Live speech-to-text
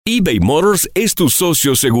eBay Motors es tu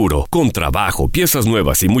socio seguro. Con trabajo, piezas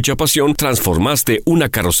nuevas y mucha pasión, transformaste una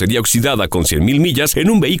carrocería oxidada con 100,000 millas en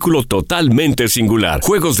un vehículo totalmente singular.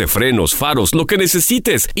 Juegos de frenos, faros, lo que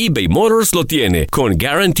necesites, eBay Motors lo tiene. Con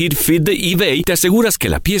Guaranteed Fit de eBay, te aseguras que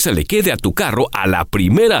la pieza le quede a tu carro a la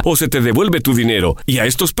primera o se te devuelve tu dinero. Y a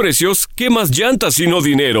estos precios, ¿qué más llantas sino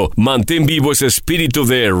dinero? Mantén vivo ese espíritu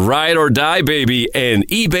de Ride or Die, baby, en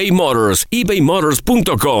eBay Motors.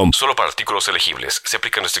 ebaymotors.com. Solo para artículos elegibles. Se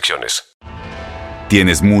aplican restricciones.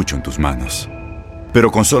 Tienes mucho en tus manos,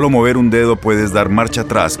 pero con solo mover un dedo puedes dar marcha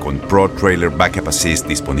atrás con Pro Trailer Backup Assist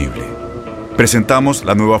disponible. Presentamos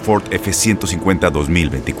la nueva Ford F-150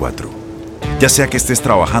 2024. Ya sea que estés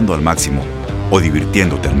trabajando al máximo o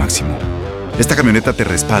divirtiéndote al máximo, esta camioneta te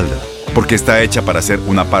respalda porque está hecha para ser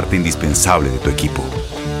una parte indispensable de tu equipo.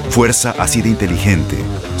 Fuerza así de inteligente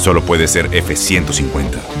solo puede ser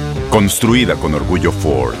F-150. Construida con orgullo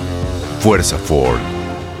Ford. Fuerza Ford.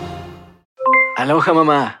 Aloha,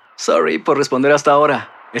 mamá. Sorry por responder hasta ahora.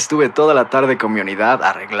 Estuve toda la tarde con mi unidad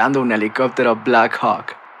arreglando un helicóptero Black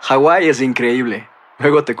Hawk. Hawái es increíble.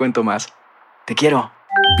 Luego te cuento más. Te quiero.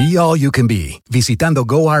 Be All You Can Be, visitando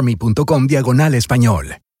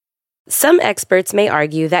goarmy.com/español. Some experts may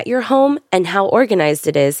argue that your home and how organized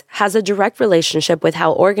it is has a direct relationship with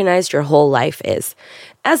how organized your whole life is.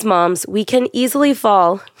 As moms, we can easily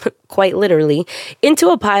fall, quite literally, into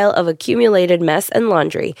a pile of accumulated mess and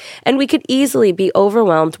laundry, and we could easily be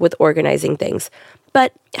overwhelmed with organizing things.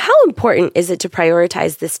 But how important is it to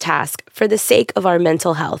prioritize this task for the sake of our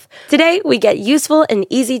mental health? Today, we get useful and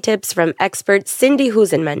easy tips from expert Cindy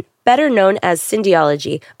Huzenman, better known as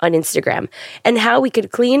Cindyology on Instagram, and how we could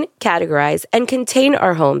clean, categorize, and contain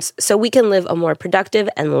our homes so we can live a more productive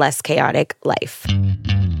and less chaotic life.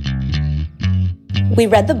 We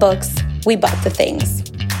read the books, we bought the things.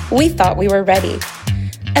 We thought we were ready.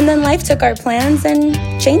 And then life took our plans and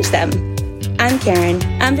changed them. I'm Karen,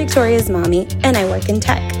 I'm Victoria's mommy, and I work in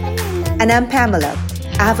tech. And I'm Pamela.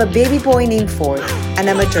 I have a baby boy named Ford, and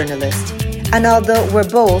I'm a journalist. And although we're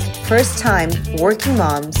both first-time working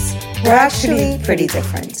moms, we're actually pretty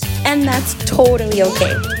different. And that's totally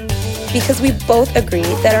okay. Because we both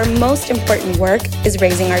agree that our most important work is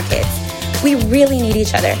raising our kids. We really need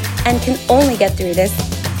each other and can only get through this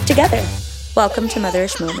together. Welcome to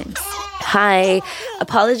Motherish Moments. Hi.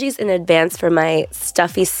 Apologies in advance for my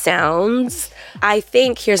stuffy sounds. I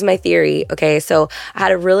think, here's my theory, okay? So I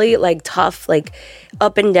had a really tough,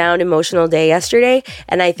 up and down emotional day yesterday,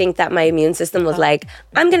 and I think that my immune system was like,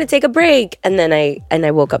 I'm going to take a break, and then I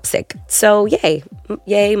woke up sick. So yay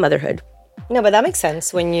motherhood. No, but that makes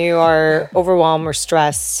sense. When you are overwhelmed or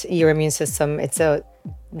stressed, your immune system, it's a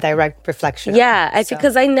direct reflection. Yeah,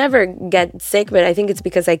 because I never get sick, but I think it's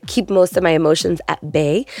because I keep most of my emotions at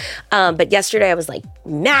bay. But yesterday I was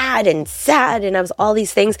mad and sad, and I was all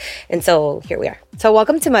these things. And so here we are. So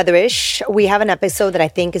welcome to Motherish. We have an episode that I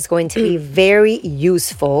think is going to be very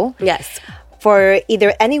useful. Yes. For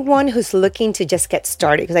either anyone who's looking to just get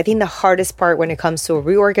started. Because I think the hardest part when it comes to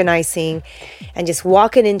reorganizing and just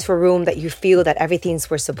walking into a room that you feel that everything's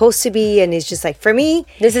where it's supposed to be. And it's just for me.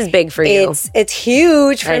 This is big for you. It's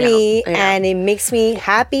huge for me. I know. And it makes me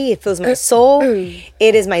happy. It fills my soul.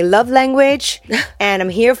 It is my love language. And I'm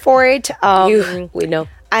here for it. We know.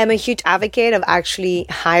 I'm a huge advocate of actually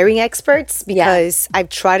hiring experts because I've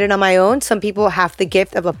tried it on my own. Some people have the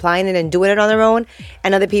gift of applying it and doing it on their own,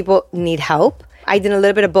 and other people need help. I did a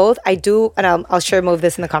little bit of both. I do, and I'll share more of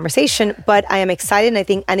this in the conversation, but I am excited, and I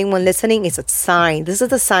think anyone listening is a sign. This is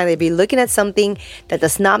the sign that if you're looking at something that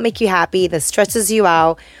does not make you happy, that stresses you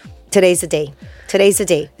out, today's the day. Today's the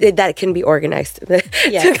day. That can be organized.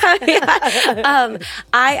 Yes.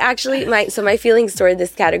 I actually, my feelings toward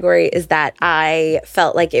this category is that I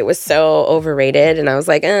felt like it was so overrated, and I was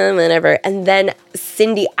like, whatever. And then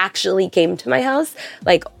Cindy actually came to my house,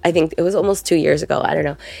 I think it was almost 2 years ago, I don't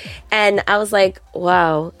know. And I was like,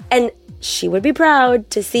 wow. And she would be proud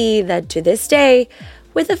to see that to this day,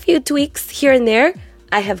 with a few tweaks here and there,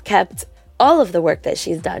 I have kept all of the work that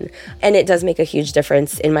she's done. And it does make a huge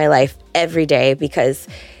difference in my life every day because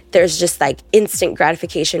there's just instant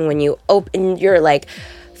gratification when you open your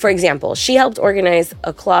for example, she helped organize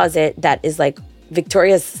a closet that is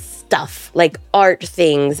Victoria's stuff, art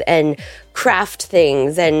things and craft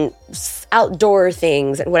things and outdoor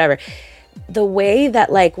things and whatever. The way that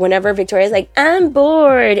whenever Victoria's I'm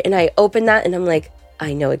bored, and I open that and I'm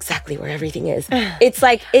I know exactly where everything is. It's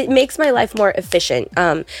it makes my life more efficient.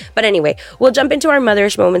 But anyway, we'll jump into our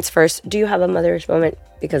motherish moments first. Do you have a motherish moment?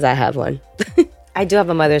 Because I have one. I do have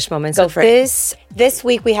a mother's moment. Go for it. This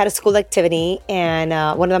week we had a school activity, and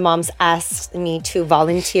one of the moms asked me to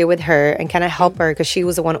volunteer with her and kind of help her because she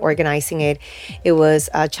was the one organizing it. It was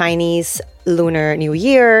Chinese Lunar New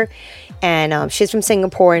Year, and she's from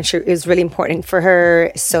Singapore, and it was really important for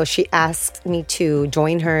her. So she asked me to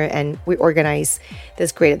join her, and we organized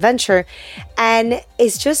this great adventure. And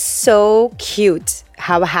it's just so cute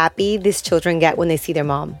how happy these children get when they see their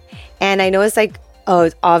mom. And I know it's like, oh,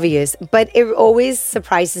 it's obvious. But it always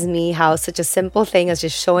surprises me how such a simple thing as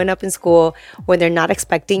just showing up in school when they're not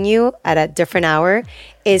expecting you at a different hour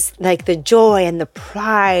is like the joy and the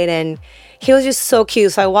pride. And he was just so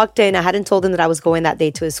cute. So I walked in. I hadn't told him that I was going that day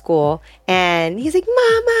to his school. And he's like,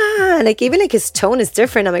 Mama. And like, even like his tone is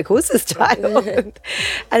different. I'm like, who's this child?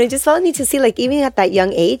 And it just felt neat to see, like, even at that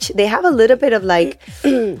young age, they have a little bit of like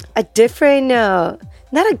a different...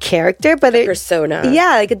 not a character, but a persona.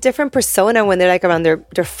 Yeah, like a different persona when they're like around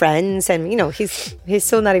their friends. And, you know, he's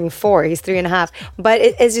still not even 4. He's 3.5. But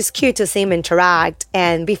it's just cute to see him interact.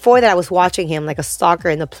 And before that, I was watching him like a stalker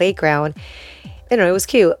in the playground. You know, it was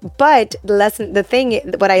cute. But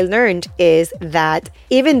what I learned is that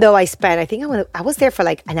even though I was there for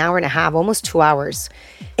like an hour and a half, almost 2 hours,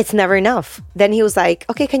 it's never enough. Then he was like,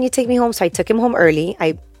 okay, can you take me home? So I took him home early.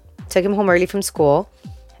 I took him home early from school.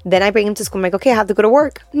 Then I bring him to school. I'm like, okay, I have to go to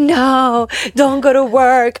work. No, don't go to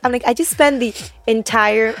work. I'm like, I just spent the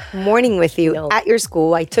entire morning with you at your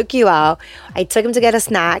school. I took you out. I took him to get a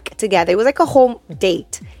snack together. It was like a whole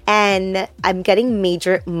date. And I'm getting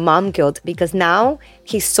major mom guilt because now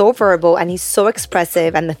he's so verbal and he's so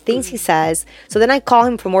expressive and the things he says. So then I call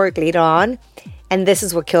him from work later on. And this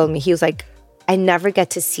is what killed me. He was like, I never get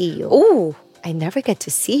to see you. Ooh. I never get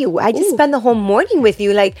to see you. I just spend the whole morning with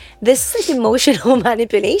you. Like, this is like emotional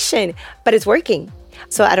manipulation, but it's working.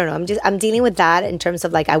 So I don't know. I'm dealing with that in terms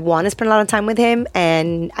of like, I want to spend a lot of time with him.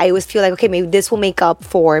 And I always feel like, okay, maybe this will make up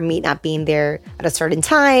for me not being there at a certain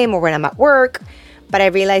time or when I'm at work. But I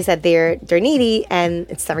realize that they're needy and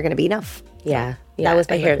it's never going to be enough. Yeah. That was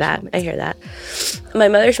my I hear that. moment. I hear that. My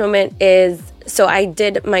mother's moment is, so I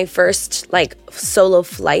did my first like solo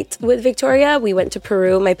flight with Victoria. We went to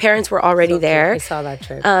Peru. My parents were already there. I saw that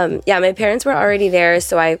trip. Yeah, my parents were already there.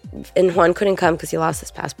 So and Juan couldn't come because he lost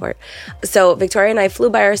his passport. So Victoria and I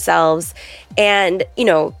flew by ourselves. And, you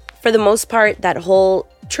know, for the most part, that whole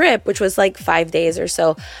trip, which was like 5 days or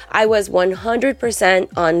so, I was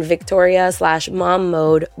 100% on Victoria/mom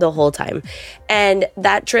mode the whole time. And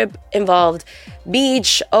that trip involved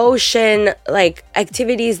beach, ocean, like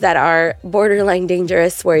activities that are borderline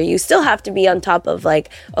dangerous where you still have to be on top of like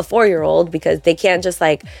a 4-year-old because they can't just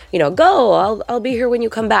like, you know, go, I'll be here when you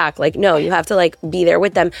come back. Like, no, you have to like be there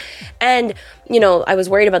with them. And, you know, I was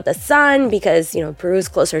worried about the sun because, you know, Peru's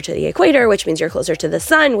closer to the equator, which means you're closer to the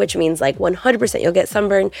sun, which means like 100% you'll get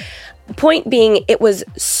sunburned. Point being, it was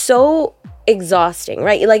so exhausting,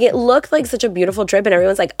 right? Like, it looked like such a beautiful trip and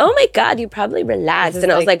everyone's like, oh my God, you probably relaxed.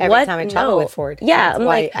 And I was like, every what? Time I travel with Ford. Yeah. I'm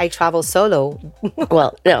like, I travel solo.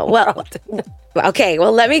 Well, no, well, okay.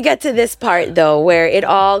 Well, let me get to this part though, where it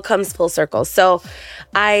all comes full circle. So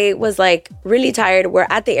I was like really tired. We're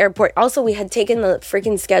at the airport. Also, we had taken the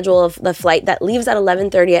freaking schedule of the flight that leaves at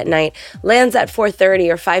 11:30 at night, lands at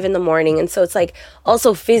 4:30 or 5 in the morning. And so it's like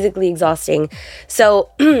also physically exhausting. So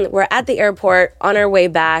we're at the airport on our way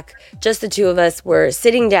back, just the two of us. We're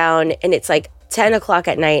sitting down and it's like 10 o'clock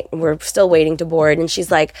at night and we're still waiting to board. And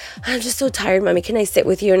she's like, I'm just so tired, Mommy. Can I sit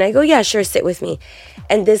with you? And I go, yeah, sure, sit with me.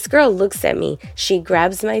 And this girl looks at me. She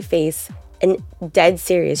grabs my face and dead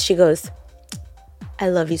serious. She goes, I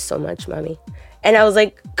love you so much, Mommy. And I was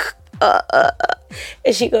like,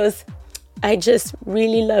 And she goes, I just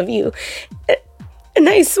really love you. And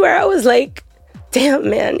I swear I was like, damn,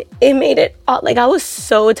 man, it made it all, like, I was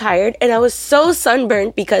so tired and I was so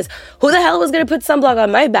sunburned because who the hell was going to put sunblock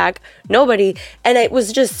on my back? Nobody. And it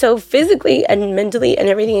was just so physically and mentally and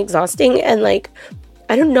everything exhausting. And like,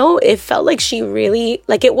 I don't know, it felt like she really,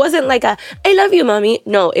 like, it wasn't like a, I love you, Mommy.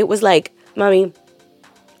 No, it was like, Mommy,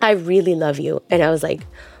 I really love you. And I was like,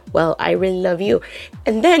 well, I really love you.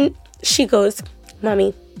 And then she goes,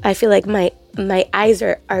 Mommy, I feel like my eyes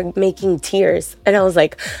are making tears. And I was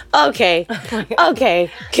like, okay,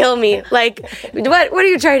 kill me. Like, what are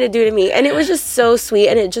you trying to do to me? And it was just so sweet.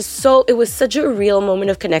 And it was such a real moment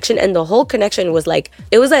of connection. And the whole connection was like,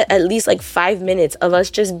 it was at least like 5 minutes of us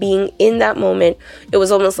just being in that moment. It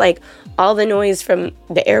was almost like all the noise from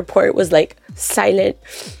the airport was like silent.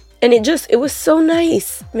 And it was so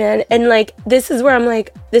nice, man. And like, this is where I'm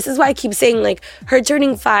like, this is why I keep saying like her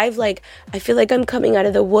turning 5, like, I feel like I'm coming out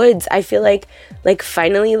of the woods. I feel like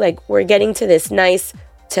finally, like we're getting to this nice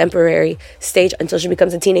temporary stage until she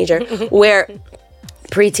becomes a teenager where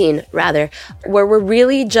preteen rather, where we're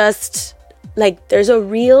really just like, there's a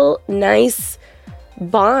real nice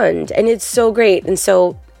bond, and it's so great. And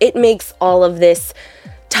so it makes all of this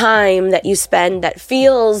time that you spend that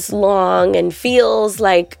feels long and feels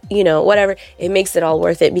like, you know, whatever, it makes it all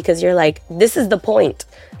worth it, because you're like, this is the point.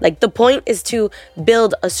 Like, the point is to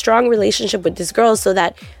build a strong relationship with this girl so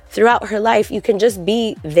that throughout her life, you can just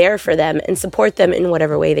be there for them and support them in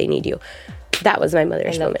whatever way they need you. That was my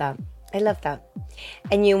mother's moment. I love that.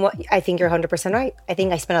 And I think you're 100% right. I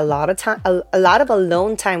think I spent a lot of time, a lot of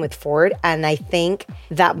alone time with Ford. And I think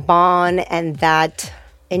that bond and that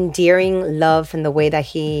endearing love and the way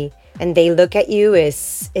that and they look at you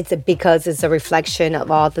because it's a reflection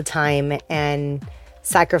of all the time and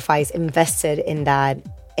sacrifice invested in that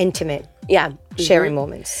intimate sharing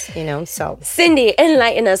moments, you know. So Cindy,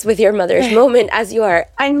 enlighten us with your mother's moment as you are.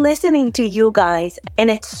 I'm listening to you guys, and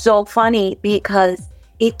it's so funny because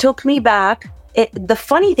it took me back. The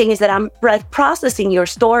funny thing is that I'm processing your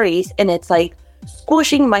stories, and it's like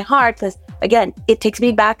squishing my heart, because again, it takes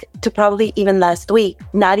me back to probably even last week,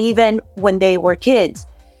 not even when they were kids.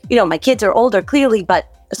 You know, my kids are older, clearly, but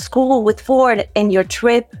school with Ford and your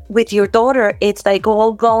trip with your daughter, it's like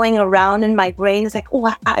all going around in my brain. It's like,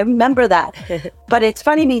 oh, I remember that. But it's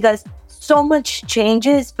funny because so much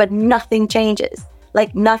changes, but nothing changes.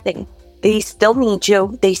 Like nothing. They still need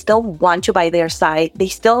you. They still want you by their side. They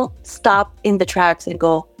still stop in the tracks and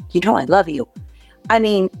go, you know, I love you. I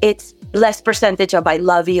mean, it's less percentage of I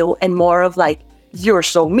love you and more of like, you're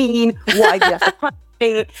so mean. Why do you have to punch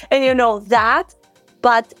me? And you know that.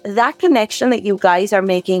 But that connection that you guys are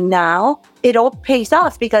making now, it all pays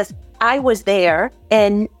off because I was there.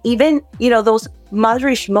 And even, you know, those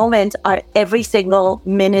motherish moments are every single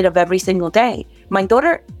minute of every single day. My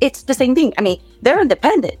daughter, it's the same thing. I mean, they're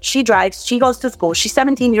independent. She drives, she goes to school. She's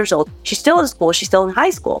 17 years old. She's still in school. She's still in high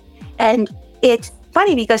school. And it's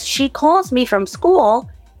funny because she calls me from school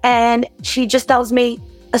and she just tells me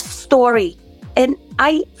a story. And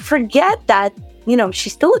I forget that, you know,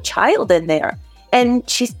 she's still a child in there. And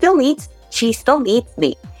she still needs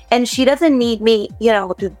me. And she doesn't need me, you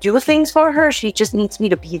know, to do things for her. She just needs me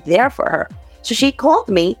to be there for her. So she called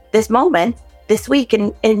me this week,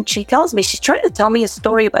 and she tells me, she's trying to tell me a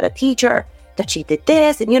story about a teacher, that she did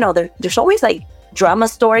this. And, you know, there's always like drama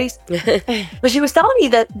stories. But she was telling me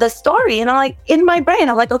the story. And I'm like, in my brain,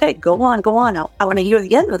 I'm like, okay, go on. I want to hear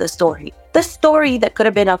the end of the story. The story that could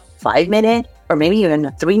have been a 5-minute or maybe even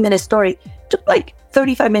a 3-minute story took like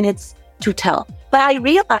 35 minutes to tell. But I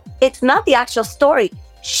realized it's not the actual story.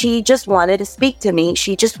 She just wanted to speak to me.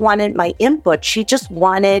 She just wanted my input. She just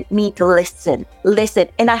wanted me to listen.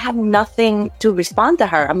 And I have nothing to respond to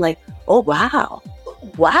her. I'm like, oh,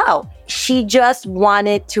 wow. She just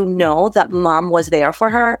wanted to know that mom was there for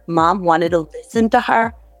her. Mom wanted to listen to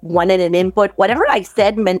her, wanted an input. Whatever I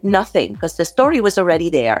said meant nothing because the story was already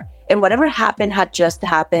there. And whatever happened had just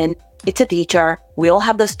happened. It's a teacher. We all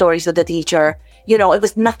have the stories of the teacher. You know, it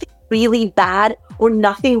was nothing really bad or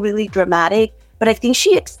nothing really dramatic, but I think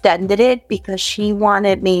she extended it because she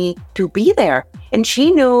wanted me to be there. And she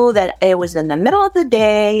knew that it was in the middle of the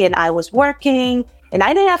day and I was working and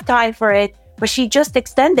I didn't have time for it, but she just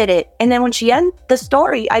extended it. And then when she ended the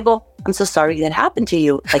story, I go, I'm so sorry that happened to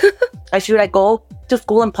you. Like, should I go to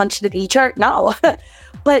school and punch the teacher? No.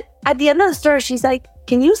 But at the end of the story, she's like,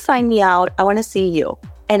 can you sign me out? I want to see you.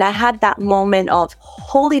 And I had that moment of,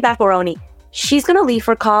 holy macaroni. She's going to leave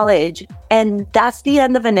for college and that's the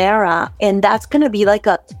end of an era. And that's going to be like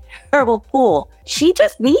a terrible pool. She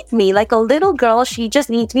just needs me like a little girl. She just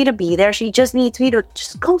needs me to be there. She just needs me to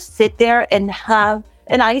just go sit there and have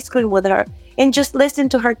an ice cream with her and just listen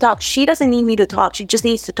to her talk. She doesn't need me to talk. She just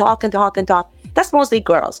needs to talk and talk and talk. That's mostly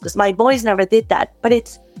girls because my boys never did that. But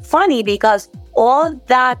it's funny because all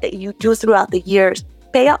that you do throughout the years,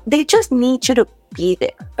 they just need you to be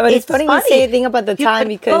there. But it's funny you say a thing about the time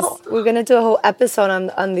because we're going to do a whole episode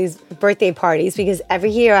on these birthday parties because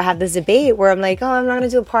every year I have this debate where I'm like, oh, I'm not going to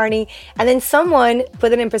do a party. And then someone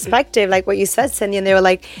put it in perspective, like what you said, Cindy, and they were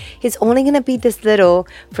like, he's only going to be this little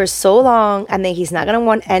for so long and then he's not going to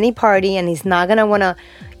want any party and he's not going to want to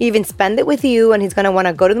even spend it with you and he's going to want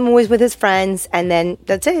to go to the movies with his friends and then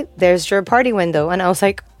that's it. There's your party window. And I was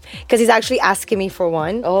like, because he's actually asking me for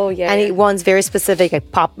one. Oh, yeah. And he wants very specific,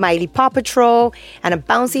 like Mighty Paw Patrol and a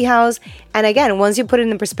bouncy house. And again, once you put it in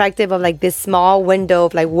the perspective of like this small window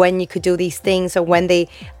of like when you could do these things or when they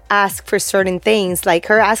ask for certain things, like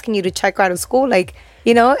her asking you to check her out of school, like,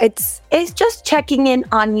 you know, it's just checking in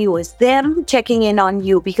on you. It's them checking in on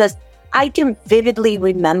you because I can vividly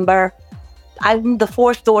remember I'm the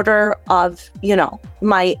fourth daughter of, you know,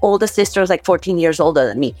 my oldest sister is like 14 years older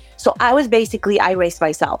than me. So I raised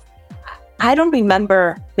myself. I don't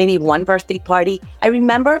remember maybe one birthday party. I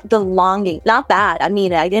remember the longing. Not bad. I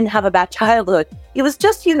mean, I didn't have a bad childhood. It was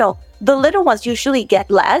just, the little ones usually get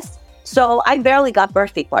less. So I barely got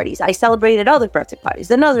birthday parties. I celebrated other birthday parties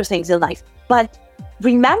and other things in life. But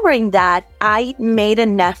remembering that, I made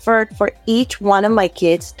an effort for each one of my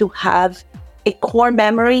kids to have a core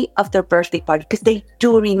memory of their birthday party, because they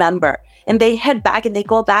do remember. And they head back and they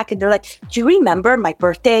go back and they're like, do you remember my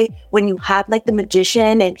birthday when you had like the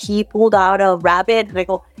magician and he pulled out a rabbit? And I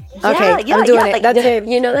go, I'm doing it. Like, That's it.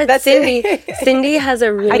 You know that Cindy has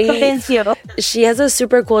a really... I convince you. She has a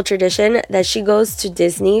super cool tradition that she goes to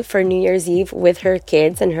Disney for New Year's Eve with her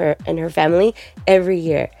kids and her family every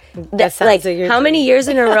year. That sounds like how many years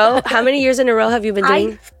in a row? How many years in a row have you been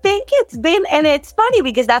doing? I think it's been, and it's funny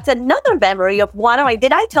because that's another memory of one of my...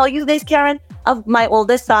 Did I tell you this, Karen? Of my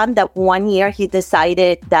oldest son, that one year he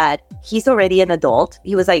decided that he's already an adult.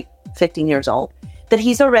 He was like 15 years old. That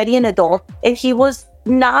he's already an adult and he was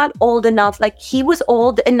not old enough. Like, he was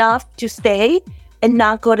old enough to stay and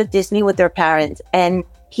not go to Disney with their parents. And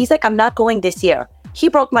he's like, I'm not going this year. He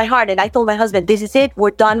broke my heart. And I told my husband, this is it.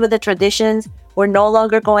 We're done with the traditions. We're no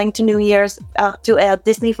longer going to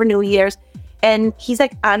Disney for New Year's. And he's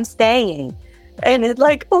like, I'm staying. And it's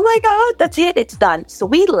like, oh my God, that's it. It's done. So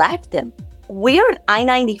we left him. We're at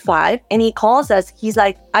I-95 and he calls us. He's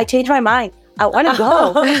like, I changed my mind. I want to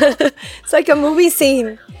go. It's like a movie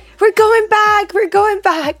scene. We're going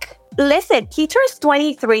back. Listen, he turns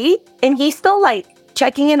 23 and he's still like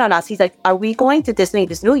checking in on us. He's like, are we going to Disney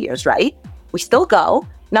this New Year's, right? We still go.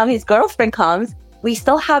 Now his girlfriend comes. We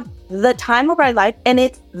still have the time of our life and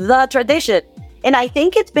it's the tradition. And I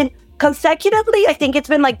think it's been consecutively, I think it's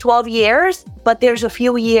been like 12 years, but there's a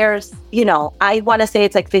few years, I want to say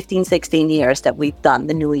it's like 15, 16 years that we've done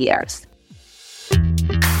the New Year's.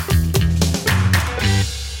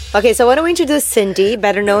 Okay, so I want to introduce Cindy,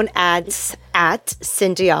 better known as at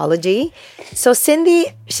Cindyology. So Cindy,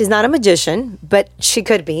 she's not a magician, but she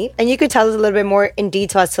could be. And you could tell us a little bit more in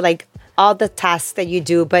detail as to like all the tasks that you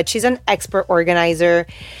do, but she's an expert organizer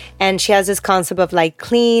and she has this concept of like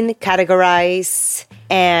clean, categorize,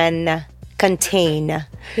 and contain.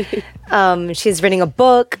 She's written a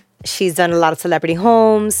book. She's done a lot of celebrity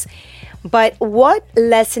homes. But what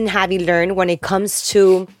lesson have you learned when it comes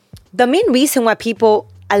to the main reason why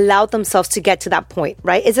people allow themselves to get to that point,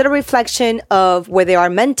 right? Is it a reflection of where they are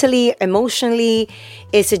mentally, emotionally?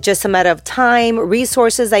 Is it just a matter of time,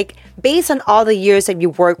 resources? Like, based on all the years that you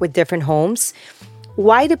work with different homes,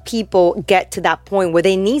 why do people get to that point where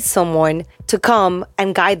they need someone to come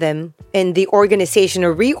and guide them in the organization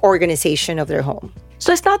or reorganization of their home?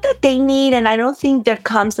 So it's not that they need, and I don't think there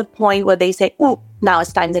comes a point where they say, oh, now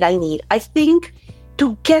it's time that I need. I think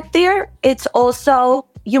to get there, it's also,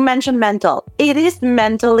 you mentioned mental. It is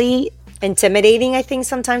mentally intimidating, I think,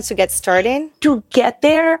 sometimes to get started. To get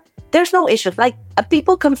there, there's no issue. Like,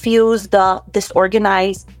 people confuse the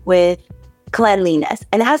disorganized with cleanliness,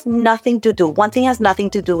 and it has nothing to do. One thing has nothing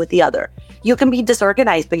to do with the other. You can be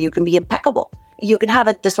disorganized, but you can be impeccable. You can have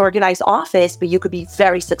a disorganized office, but you could be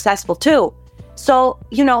very successful too. So,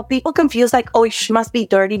 people confuse like, oh, she must be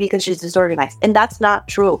dirty because she's disorganized. And that's not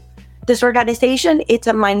true. Disorganization, it's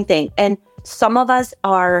a mind thing. And some of us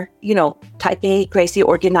are, type A, crazy,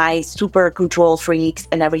 organized, super control freaks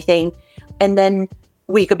and everything. And then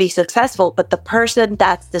we could be successful. But the person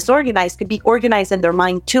that's disorganized could be organized in their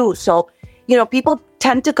mind too. So, people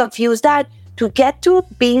tend to confuse that. To get to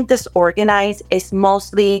being disorganized is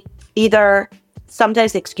mostly either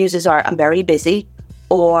sometimes excuses are I'm very busy,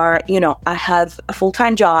 or, I have a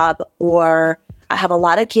full-time job, or I have a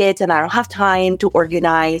lot of kids and I don't have time to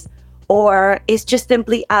organize, or it's just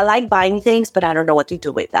simply I like buying things, but I don't know what to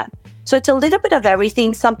do with them. So it's a little bit of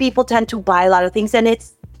everything. Some people tend to buy a lot of things, and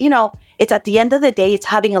it's, it's at the end of the day, it's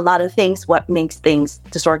having a lot of things what makes things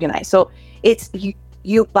disorganized. So it's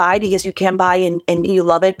you buy because you can buy and you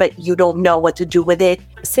love it, but you don't know what to do with it.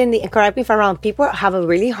 Cindy, correct me if I'm wrong, people have a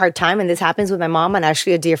really hard time, and this happens with my mom and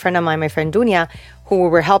actually a dear friend of mine, my friend Dunya, who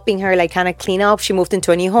were helping her like kind of clean up. She moved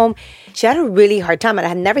into a new home. She had a really hard time, and I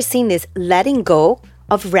had never seen this, letting go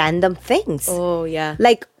of random things. Oh, yeah.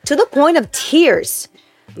 Like to the point of tears.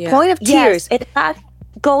 Yeah. Point of tears. Yes, it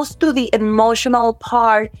goes to the emotional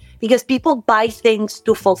part because people buy things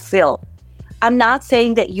to fulfill. I'm not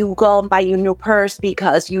saying that you go and buy your new purse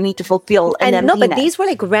because you need to fulfill an emptiness. No, but these were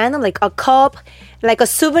like random, like a cup, like a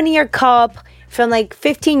souvenir cup from like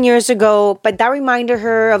 15 years ago. But that reminded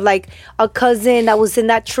her of like a cousin that was in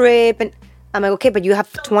that trip. And I'm like, okay, but you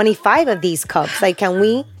have 25 of these cups. Like, can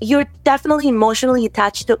we? You're definitely emotionally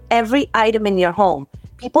attached to every item in your home.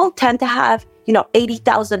 People tend to have,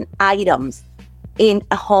 80,000 items in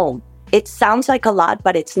a home. It sounds like a lot,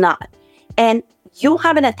 but it's not. and you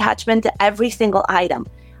have an attachment to every single item.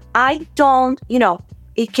 I don't,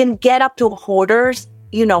 it can get up to hoarders,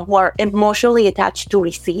 who are emotionally attached to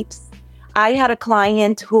receipts. I had a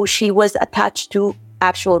client who she was attached to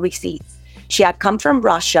actual receipts. She had come from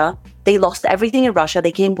Russia. They lost everything in Russia.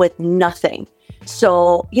 They came with nothing.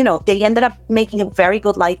 So, they ended up making a very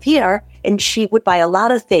good life here, and she would buy a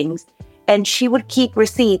lot of things, and she would keep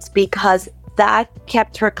receipts because that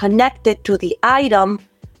kept her connected to the item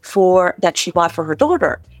that she bought for her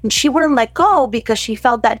daughter. And she wouldn't let go because she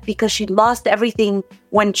felt that because she lost everything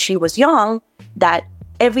when she was young, that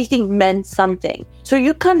everything meant something. So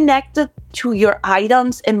you connected to your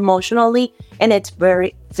items emotionally, and it's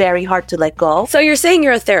very, very hard to let go. So you're saying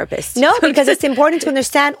you're a therapist? No, because it's important to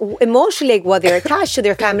understand emotionally what they're attached to,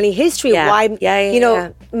 their family history, why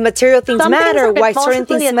material things matter, why certain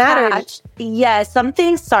things matter. Yeah, some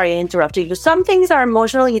things, sorry, I interrupted you. Some things are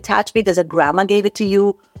emotionally attached because a grandma gave it to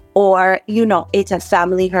you, or, it's a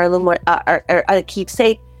family heirloom or a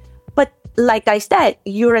keepsake. But like I said,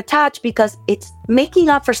 you're attached because it's making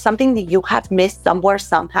up for something that you have missed somewhere,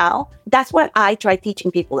 somehow. That's what I try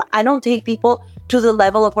teaching people. I don't take people to the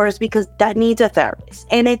level of hoarders because that needs a therapist.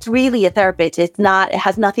 And it's really a therapist. It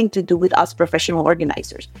has nothing to do with us professional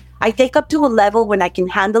organizers. I take up to a level when I can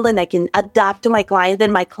handle and I can adapt to my client,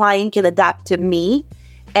 and my client can adapt to me,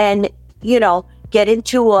 and, get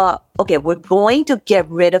into we're going to get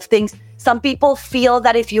rid of things. Some people feel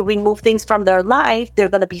that if you remove things from their life, they're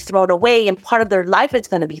going to be thrown away, and part of their life is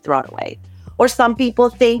going to be thrown away. Or some people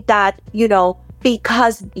think that,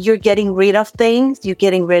 because you're getting rid of things, you're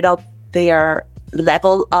getting rid of their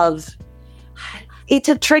level of... It's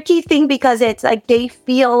a tricky thing because it's like they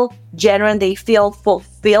feel genuine, they feel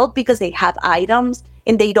fulfilled because they have items,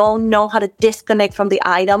 and they don't know how to disconnect from the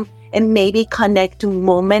item and maybe connect to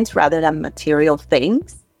moments rather than material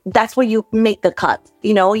things. That's where you make the cut.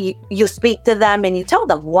 You speak to them and you tell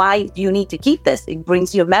them why you need to keep this. It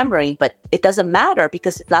brings you a memory, but it doesn't matter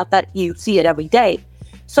because it's not that you see it every day.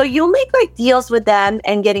 So you make deals with them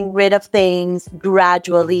and getting rid of things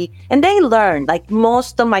gradually, and they learn. Like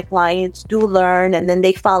most of my clients do learn, and then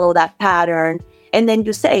they follow that pattern. And then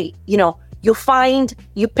you say,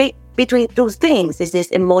 you pick between those things. Is this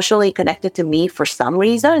emotionally connected to me for some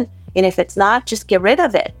reason? And if it's not, just get rid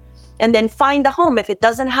of it. And then find a home. If it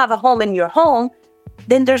doesn't have a home in your home,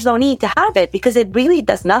 then there's no need to have it because it really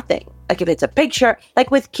does nothing. Like if it's a picture,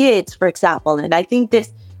 like with kids, for example, and I think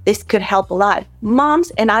this could help a lot.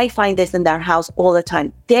 Moms, and I find this in their house all the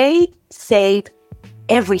time, they save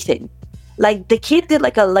everything. Like the kid did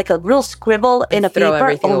like a real scribble in a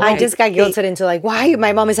paper. I just got guilted into why?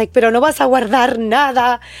 My mom is like, pero no vas a guardar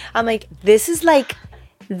nada. I'm like, this is like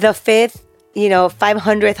the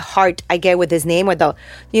 500th heart I get with his name, or the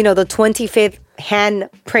 25th hand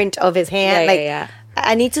print of his hand.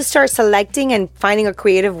 I need to start selecting and finding a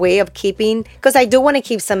creative way of keeping, because I do want to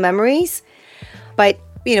keep some memories, but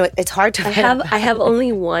it's hard to I have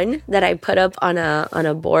only one that I put up on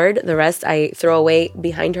a board. The rest I throw away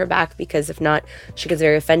behind her back because if not, she gets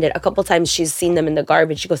very offended. A couple times she's seen them in the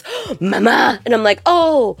garbage. She goes, "Oh, Mama," and I'm like,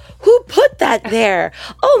 "Oh, who put that there?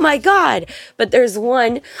 Oh my God!" But there's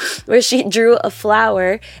one where she drew a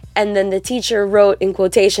flower, and then the teacher wrote in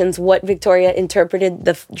quotations what Victoria interpreted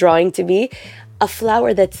the drawing to be. A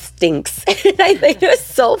flower that stinks. And I think it was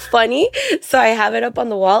so funny. So I have it up on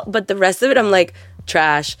the wall. But the rest of it, I'm like,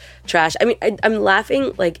 trash. I mean, I'm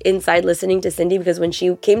laughing inside listening to Cindy because when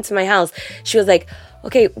she came to my house, she was like,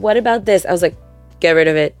 okay, what about this? I was like, get rid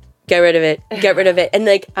of it.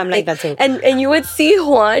 And I'm like that too. And you would see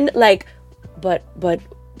Juan but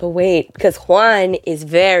wait, because Juan is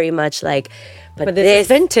very much but this is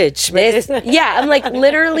vintage. Yeah, I'm like,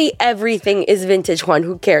 literally everything is vintage, Juan.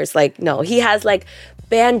 Who cares? No, he has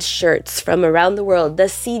band shirts from around the world, the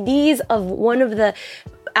CDs of one of the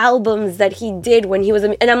albums that he did when he was,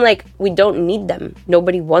 and I'm like, we don't need them.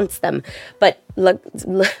 Nobody wants them. But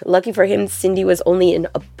lucky for him, Cindy was only in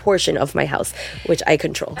a portion of my house, which I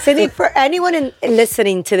control. Cindy, for anyone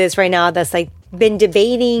listening to this right now that's been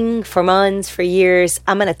debating for months, for years,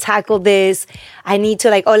 I'm gonna tackle this. I need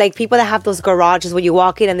to people that have those garages where you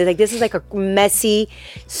walk in and they're this is a messy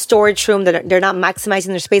storage room that they're not maximizing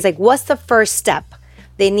their space. What's the first step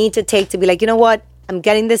they need to take to be you know what? I'm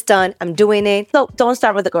getting this done. I'm doing it. So don't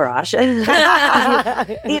start with the garage.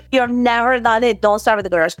 If you've never done it, don't start with the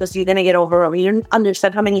garage because you're going to get overwhelmed. You don't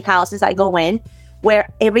understand how many houses I go in where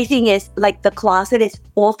everything is the closet is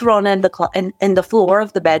all thrown in the floor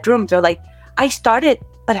of the bedroom. They're I started,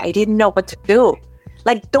 but I didn't know what to do.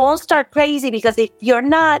 Don't start crazy because if you're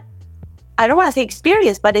not, I don't want to say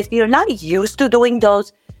experienced, but if you're not used to doing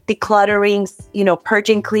those declutterings,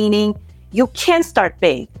 purging, cleaning, you can start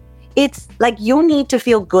big. it's like you need to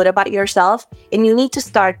feel good about yourself and you need to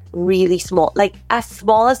start really small, like as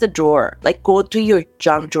small as a drawer, like go to your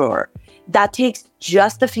junk drawer. That takes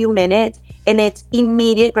just a few minutes and it's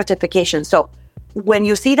immediate gratification. So when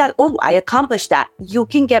you see that, oh, I accomplished that, you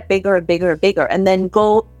can get bigger and bigger and bigger and then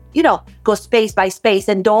go space by space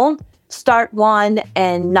and don't start one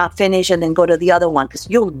and not finish and then go to the other one because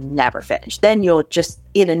you'll never finish. Then you'll just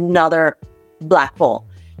in another black hole.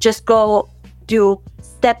 Just go do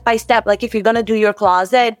step by step. Like if you're going to do your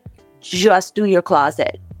closet, just do your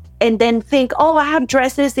closet. And then think, oh, I have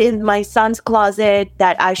dresses in my son's closet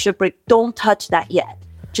that I should bring. Don't touch that yet.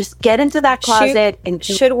 Just get into that closet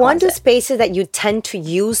should one do spaces that you tend to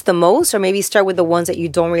use the most, or maybe start with the ones that you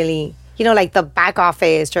don't really, like the back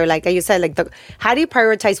office, or like you said, like how do you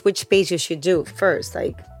prioritize which space you should do first?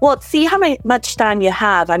 Well, see how much time you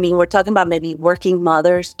have. I mean, we're talking about maybe working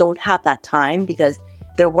mothers don't have that time because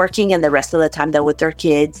they're working and the rest of the time they're with their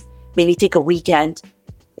kids. Maybe take a weekend,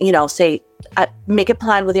 say, make a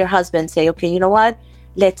plan with your husband. Say, okay, you know what?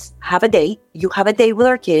 Let's have a date. You have a date with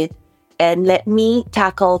our kid. And let me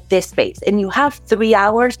tackle this space. And you have 3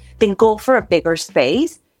 hours, then go for a bigger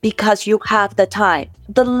space because you have the time.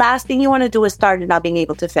 The last thing you want to do is start and not being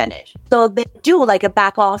able to finish. So then do like a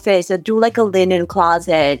back office, or do like a linen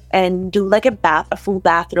closet, and do like a full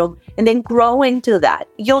bathroom, and then grow into that.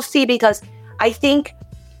 You'll see, because I think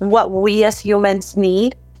what we as humans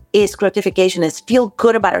need is gratification, is feel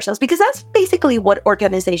good about ourselves, because that's basically what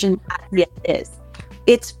organization is.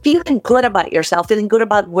 It's feeling good about yourself, feeling good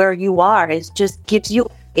about where you are. It just gives you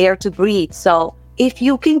air to breathe. So if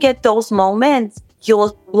you can get those moments,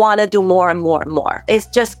 you'll want to do more and more and more. It's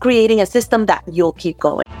just creating a system that you'll keep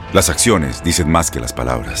going. Las acciones dicen más que las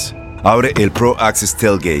palabras. Abre el Pro Access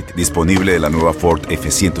Tailgate disponible de la nueva Ford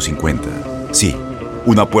F-150. Sí,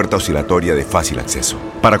 una puerta oscilatoria de fácil acceso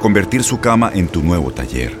para convertir su cama en tu nuevo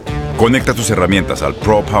taller. Conecta tus herramientas al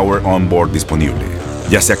Pro Power Onboard disponible.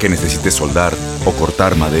 Ya sea que necesites soldar o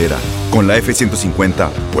cortar madera, con la F-150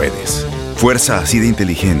 puedes. Fuerza así de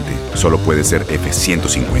inteligente solo puede ser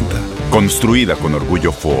F-150. Construida con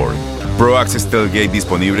orgullo Ford. Pro Access Tailgate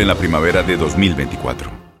disponible en la primavera de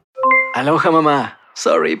 2024. Aloha, mamá.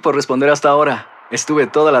 Sorry por responder hasta ahora. Estuve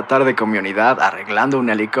toda la tarde con mi unidad arreglando un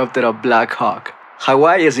helicóptero Black Hawk.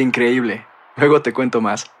 Hawái es increíble. Luego te cuento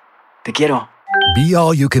más. Te quiero. Be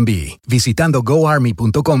All You Can Be, visitando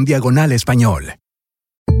goarmy.com/español.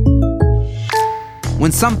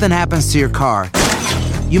 When something happens to your car,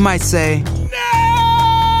 you might say,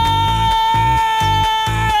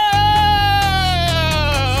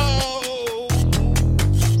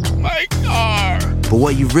 My car! But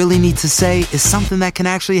what you really need to say is something that can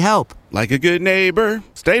actually help. Like a good neighbor,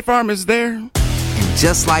 State Farm is there. And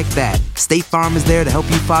just like that, State Farm is there to help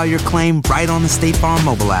you file your claim right on the State Farm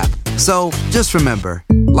mobile app. So just remember,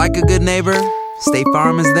 like a good neighbor, State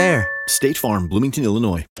Farm is there. State Farm, Bloomington,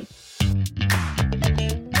 Illinois.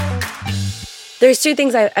 There's two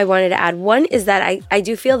things I wanted to add. One is that I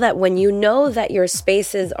do feel that when you know that your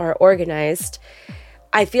spaces are organized,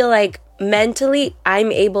 I feel like mentally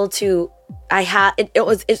I'm able to,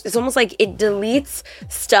 it's almost like it deletes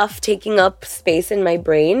stuff taking up space in my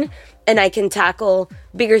brain, and I can tackle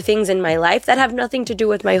bigger things in my life that have nothing to do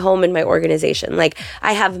with my home and my organization. Like,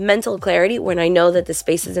 I have mental clarity when I know that the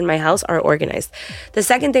spaces in my house are organized. The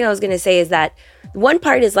second thing I was going to say is that one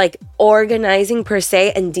part is like organizing per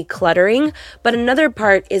se and decluttering, but another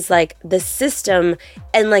part is like the system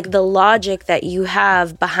and like the logic that you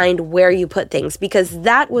have behind where you put things. Because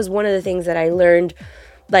that was one of the things that I learned,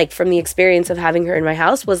 like from the experience of having her in my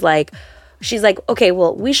house, was like, she's like, okay,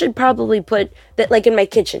 well, we should probably put that, like in my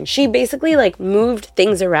kitchen. She basically like moved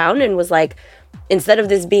things around and was like, instead of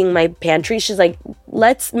this being my pantry, she's like,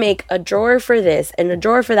 let's make a drawer for this and a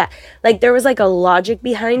drawer for that. Like, there was like a logic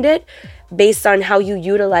behind it based on how you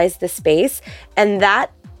utilize the space. And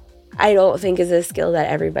that, I don't think, is a skill that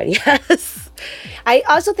everybody has. I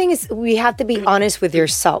also think we have to be honest with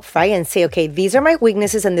yourself, right? And say, okay, these are my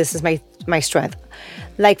weaknesses and this is my strength.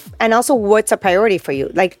 Like, and also what's a priority for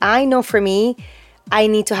you? Like, I know for me, I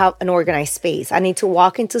need to have an organized space. I need to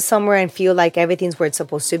walk into somewhere and feel like everything's where it's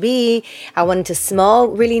supposed to be. I want it to smell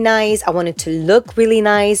really nice. I want it to look really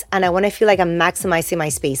nice. And I want to feel like I'm maximizing my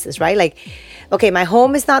spaces, right? Like, okay, my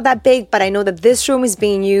home is not that big, but I know that this room is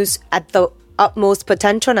being used at the utmost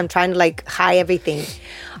potential, and I'm trying to like hide everything.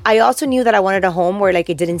 I also knew that I wanted a home where like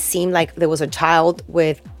it didn't seem like there was a child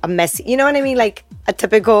with a messy, you know what I mean? Like a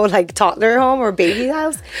typical like toddler home or baby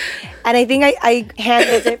house. And I think I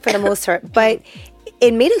handled it for the most part. But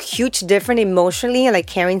it made a huge difference emotionally, like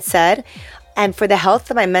Karen said, and for the health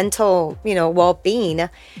of my mental, well-being.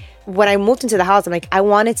 When I moved into the house, I'm like, I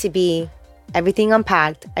want it to be everything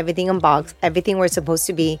unpacked, everything unboxed, everything where it's supposed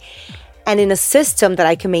to be, and in a system that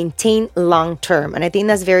I can maintain long term. And I think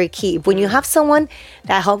that's very key. When you have someone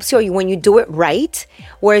that helps you, or when you do it right,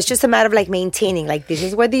 where it's just a matter of like maintaining, like this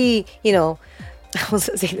is where the, I was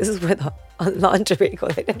saying this is where the lingerie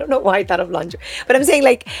goes. I don't know why I thought of lingerie, but I'm saying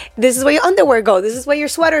like this is where your underwear go, this is where your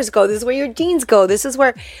sweaters go, this is where your jeans go, this is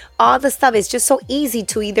where all the stuff is just so easy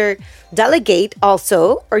to either delegate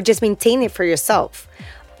also or just maintain it for yourself.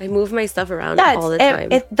 I move my stuff around all the time.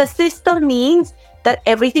 The system means that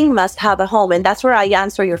everything must have a home. And that's where I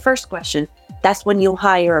answer your first question. That's when you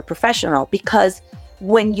hire a professional, because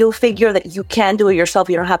when you figure that you can do it yourself,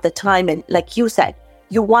 you don't have the time. And like you said,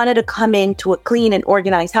 you wanted to come into a clean and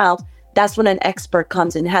organized house. That's when an expert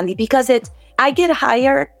comes in handy, because I get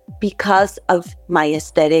hired because of my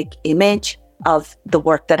aesthetic image of the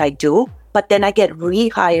work that I do. But then I get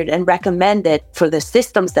rehired and recommended for the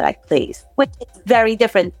systems that I place, which is very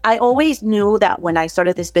different. I always knew that when I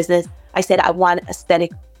started this business, I said I want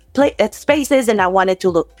aesthetic spaces and I want it to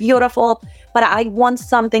look beautiful, but I want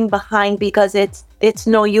something behind, because it's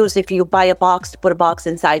no use if you buy a box to put a box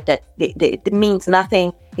inside that it means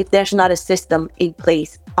nothing if there's not a system in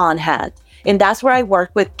place on hand. And that's where I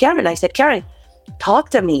work with Karen. I said, Karen, talk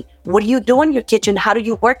to me. What do you do in your kitchen? How do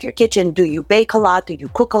you work your kitchen? Do you bake a lot? Do you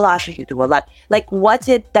cook a lot? Do you do a lot? Like, what's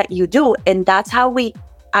it that you do? And that's how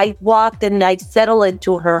I walked and I settled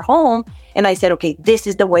into her home. And I said, okay, this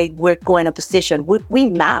is the way we're going to position. We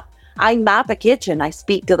map. I map a kitchen. I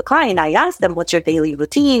speak to the client. I ask them, what's your daily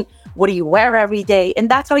routine? What do you wear every day? And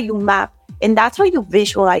that's how you map. And that's how you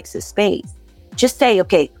visualize the space. Just say,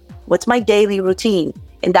 okay, what's my daily routine?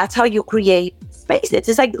 And that's how you create spaces.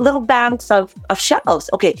 It's like little banks of shelves.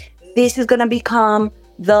 Okay, this is going to become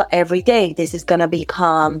the everyday. This is going to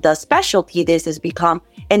become the specialty.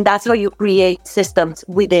 And that's how you create systems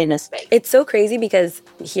within a space. It's so crazy because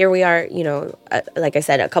here we are, like I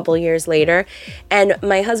said, a couple years later, and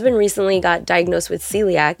my husband recently got diagnosed with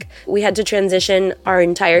celiac. We had to transition our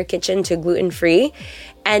entire kitchen to gluten-free.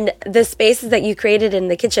 And the spaces that you created in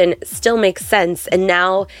the kitchen still make sense. And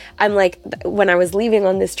now I'm like, when I was leaving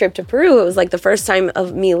on this trip to Peru, it was like the first time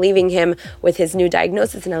of me leaving him with his new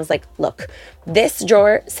diagnosis. And I was like, look, this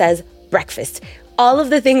drawer says breakfast. All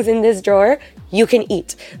of the things in this drawer you can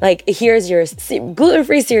eat. Like, here's your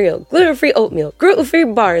gluten-free cereal, gluten-free oatmeal, gluten-free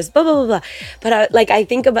bars, blah, blah, blah, blah. But I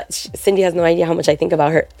think about, Cindy has no idea how much I think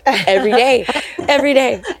about her every day, every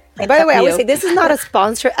day. By the way, I would say this is not a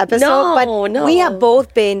sponsored episode, but we have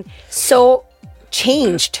both been so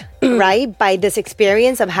changed, right, by this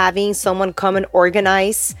experience of having someone come and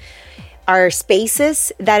organize our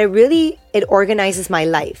spaces, that it organizes my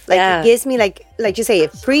life. Like, it gives me, like you say,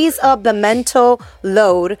 it frees up the mental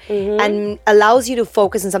load and allows you to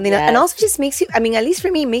focus on something. And also just makes you, at least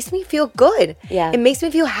for me, it makes me feel good. Yeah. It makes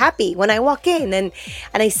me feel happy when I walk in and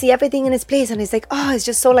I see everything in its place, and it's like, oh, it's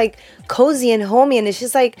just so like cozy and homey, and it's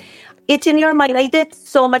just like, it's in your mind. I did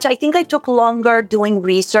so much. I think I took longer doing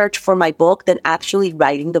research for my book than actually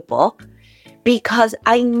writing the book, because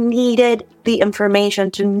I needed the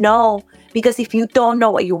information to know. Because if you don't know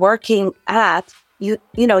what you're working at, you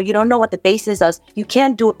don't know what the basis is. You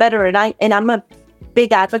can't do it better. And I'm a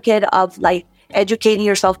big advocate of like educating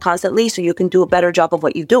yourself constantly so you can do a better job of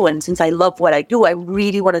what you do. And since I love what I do, I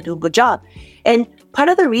really want to do a good job. And part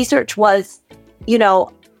of the research was,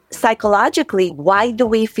 psychologically, why do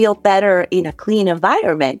we feel better in a clean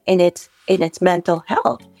environment? And it's mental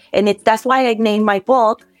health. And that's why I named my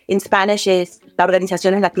book, in Spanish, is La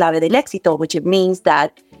organización es la clave del éxito, which it means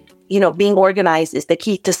that, being organized is the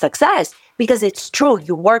key to success, because it's true.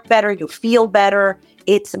 You work better, you feel better.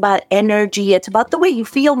 It's about energy. It's about the way you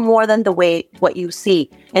feel more than what you see.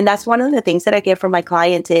 And that's one of the things that I get from my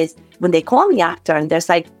clients is when they call me after and they're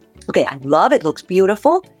like, okay, I love it. Looks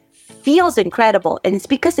beautiful. Feels incredible. And it's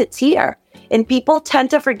because it's here. And people tend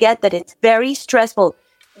to forget that it's very stressful.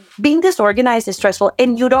 Being disorganized is stressful,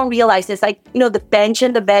 and you don't realize it's like, the bench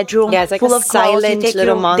in the bedroom. Yeah, it's like full a of clothes. silent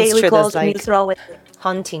little monster that's and you throw it.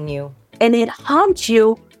 Haunting you. And it haunts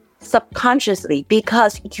you subconsciously,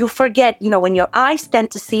 because you forget, when your eyes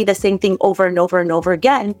tend to see the same thing over and over and over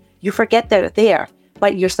again, you forget they're there,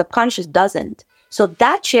 but your subconscious doesn't. So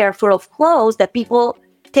that chair full of clothes that people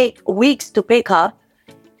take weeks to pick up,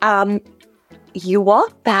 you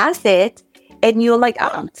walk past it and you're like,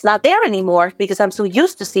 oh, it's not there anymore because I'm so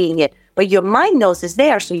used to seeing it. But your mind knows it's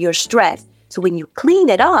there, so you're stressed. So when you clean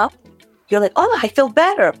it up, you're like, oh, I feel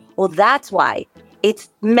better. Well, that's why. It's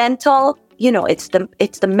mental,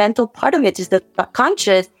 it's the mental part of it, is the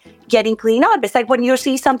conscious getting cleaned up. It's like when you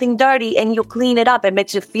see something dirty and you clean it up, it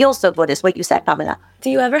makes you feel so good. Is what you said, Pamela. Do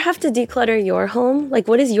you ever have to declutter your home? Like,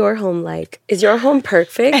 what is your home like? Is your home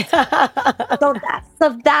perfect?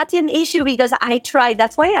 So that's an issue because I tried.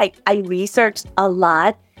 That's why I researched a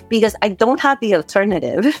lot, because I don't have the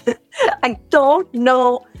alternative. I don't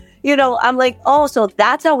know. I'm like, oh, so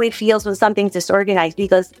that's how it feels when something's disorganized,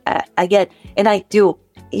 because again, and I do,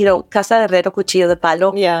 casa de herrero, cuchillo de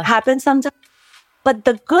palo happens sometimes. But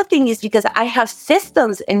the good thing is, because I have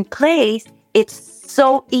systems in place, it's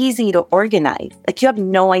so easy to organize. Like, you have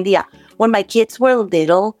no idea. When my kids were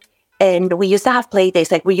little and we used to have play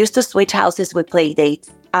dates, like we used to switch houses with play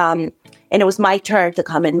dates. And it was my turn to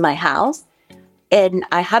come in my house. And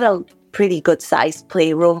I had a pretty good sized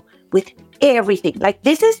playroom with everything. Like,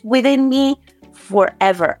 this is within me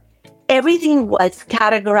forever. Everything was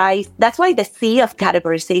categorized. That's why the C of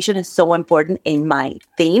categorization is so important in my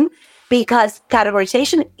theme, because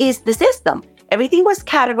categorization is the system. Everything was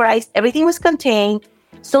categorized. Everything was contained.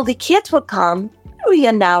 So the kids would come, maybe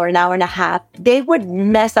an hour and a half. They would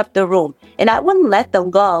mess up the room. And I wouldn't let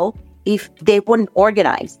them go if they wouldn't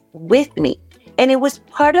organize with me. And it was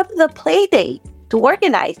part of the play date to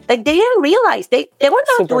organize. Like, they didn't realize they were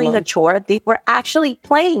not doing a chore. They were actually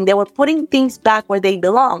playing. They were putting things back where they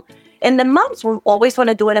belong. And the moms would always want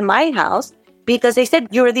to do it in my house, because they said,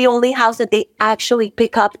 you're the only house that they actually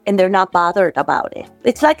pick up and they're not bothered about it.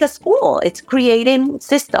 It's like a school. It's creating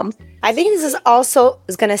systems. I think this is also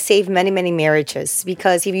going to save many, many marriages,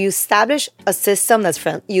 because if you establish a system that's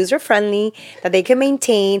user-friendly, that they can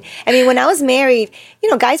maintain. I mean, when I was married,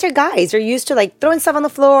 guys are guys. They're used to like throwing stuff on the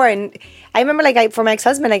floor. And I remember for my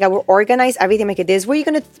ex-husband, I would organize everything. Like, this is where you're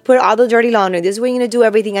going to put all the dirty laundry. This is where you're going to do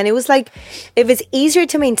everything. And it was like, if it's easier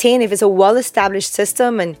to maintain, if it's a well-established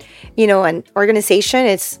system and, an organization,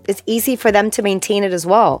 it's easy for them to maintain it as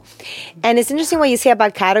well. And it's interesting what you say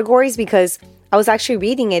about categories, because I was actually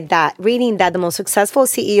reading that the most successful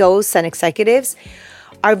CEOs and executives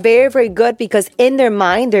are very, very good, because in their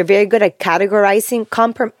mind, they're very good at categorizing,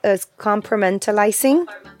 compartmentalizing.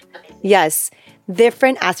 Yes.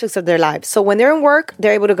 Different aspects of their lives. So when they're in work,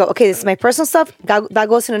 they're able to go, okay, this is my personal stuff. That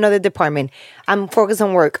goes in another department. I'm focused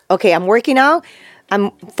on work. Okay, I'm working out.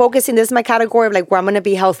 I'm focusing. This is my category of like where I'm going to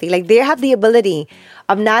be healthy. Like, they have the ability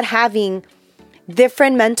of not having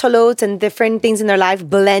different mental loads and different things in their life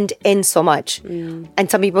blend in so much. And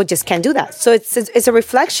some people just can't do that. So it's a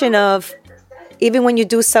reflection of, even when you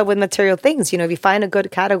do stuff with material things, if you find a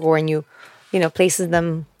good category and you places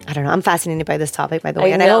them. I don't know. I'm fascinated by this topic, by the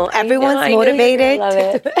way. I hope everyone's motivated. I love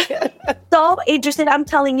it. So interesting. I'm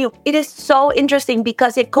telling you, it is so interesting,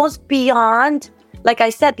 because it goes beyond, like I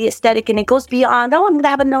said, the aesthetic, and it goes beyond, I'm going to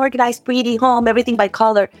have an organized, pretty home, everything by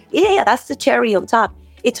color. Yeah, that's the cherry on top.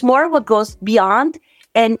 It's more what goes beyond.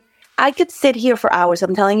 And I could sit here for hours,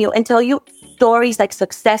 I'm telling you, and tell you stories, like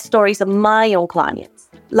success stories of my own clients.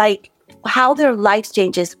 Like, how their lives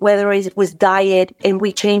changes, whether it was diet and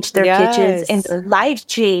we changed their kitchens and their lives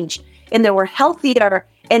changed and they were healthier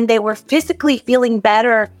and they were physically feeling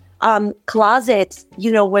better. Closets,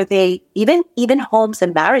 where they, even homes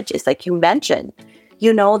and marriages, like you mentioned,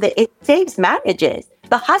 that it saves marriages.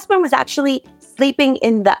 The husband was actually sleeping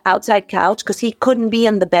in the outside couch because he couldn't be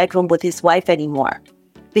in the bedroom with his wife anymore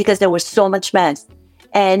because there was so much mess.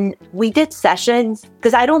 And we did sessions,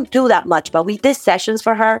 because I don't do that much, but we did sessions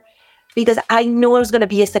for her, because I knew it was going to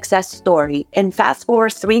be a success story. And fast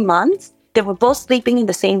forward 3 months, they were both sleeping in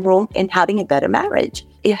the same room and having a better marriage.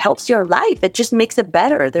 It helps your life. It just makes it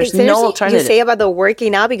better. There's no alternative. You say about the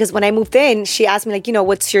working out, because when I moved in, she asked me, like,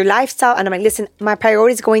 what's your lifestyle? And I'm like, listen, my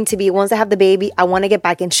priority is going to be, once I have the baby, I want to get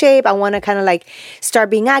back in shape. I want to kind of like start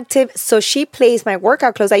being active. So she placed my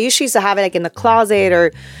workout clothes. I usually used to have it like in the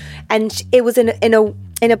closet, and it was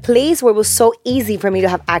in a place where it was so easy for me to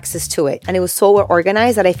have access to it. And it was so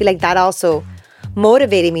organized that I feel like that also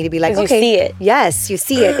motivated me to be like, okay, you see it. Yes, you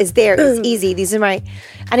see it. It's there. It's easy. These are my,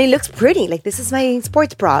 and it looks pretty. Like, this is my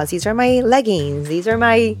sports bras. These are my leggings. These are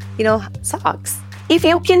my, socks. If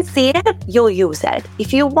you can see it, you'll use it.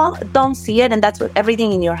 If you don't see it, and that's what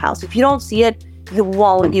everything in your house, if you don't see it, you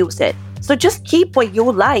won't use it. So just keep what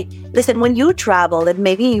you like. Listen, when you travel, and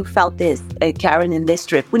maybe you felt this, Karen, in this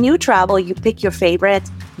trip, when you travel, you pick your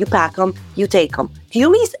favorites, you pack them, you take them. Do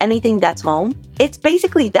you miss anything that's home? It's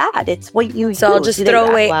basically that. It's what you use. So I'll just throw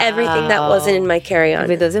away everything that wasn't in my carry-on.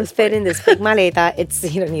 If it doesn't fit in this big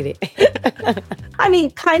maleta, you don't need it. I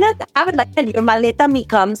mean, kind of have it like that. Your maleta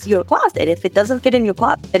becomes your closet. If it doesn't fit in your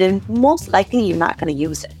closet, then most likely you're not going to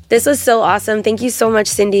use it. This was so awesome. Thank you so much,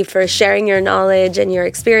 Cindy, for sharing your knowledge and your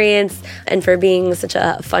experience, and for being such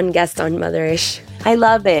a fun guest on Motherish. I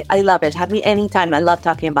love it. I love it. Have me anytime. I love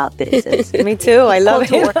talking about this. Me too. I love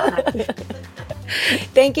it.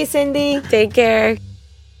 Thank you, Cindy. Take care.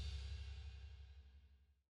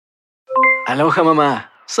 Aloha,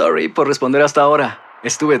 mamá. Sorry por responder hasta ahora.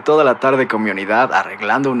 Estuve toda la tarde con mi unidad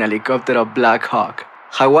arreglando un helicóptero Black Hawk.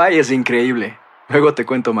 Hawái es increíble. Luego te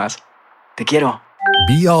cuento más. Te quiero.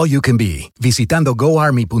 Be All You Can Be, visitando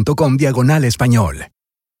goarmy.com/español.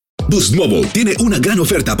 Boost Mobile tiene una gran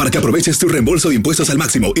oferta para que aproveches tu reembolso de impuestos al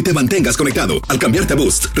máximo y te mantengas conectado. Al cambiarte a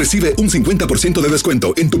Boost, recibe un 50% de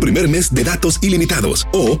descuento en tu primer mes de datos ilimitados.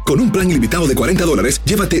 O, con un plan ilimitado de $40,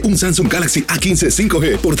 llévate un Samsung Galaxy A15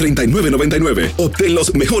 5G por $39.99. Obtén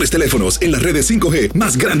los mejores teléfonos en las redes 5G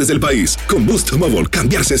más grandes del país. Con Boost Mobile,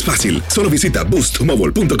 cambiarse es fácil. Solo visita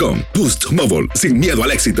boostmobile.com. Boost Mobile, sin miedo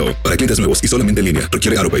al éxito. Para clientes nuevos y solamente en línea,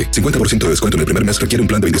 requiere AutoPay. 50% de descuento en el primer mes requiere un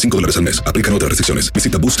plan de $25 al mes. Aplican otras restricciones.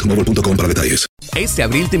 Visita boostmobile.com para detalles. Este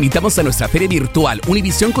abril te invitamos a nuestra feria virtual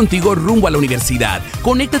Univisión Contigo rumbo a la universidad.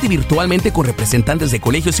 Conéctate virtualmente con representantes de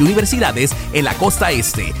colegios y universidades en la costa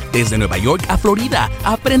este, desde Nueva York a Florida.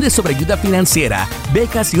 Aprende sobre ayuda financiera,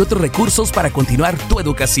 becas y otros recursos para continuar tu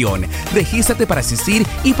educación. Regístrate para asistir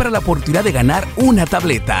y para la oportunidad de ganar una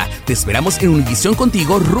tableta. Te esperamos en Univisión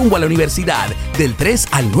Contigo rumbo a la universidad del 3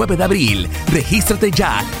 al 9 de abril. Regístrate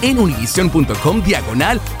ya en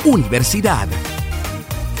univision.com/universidad.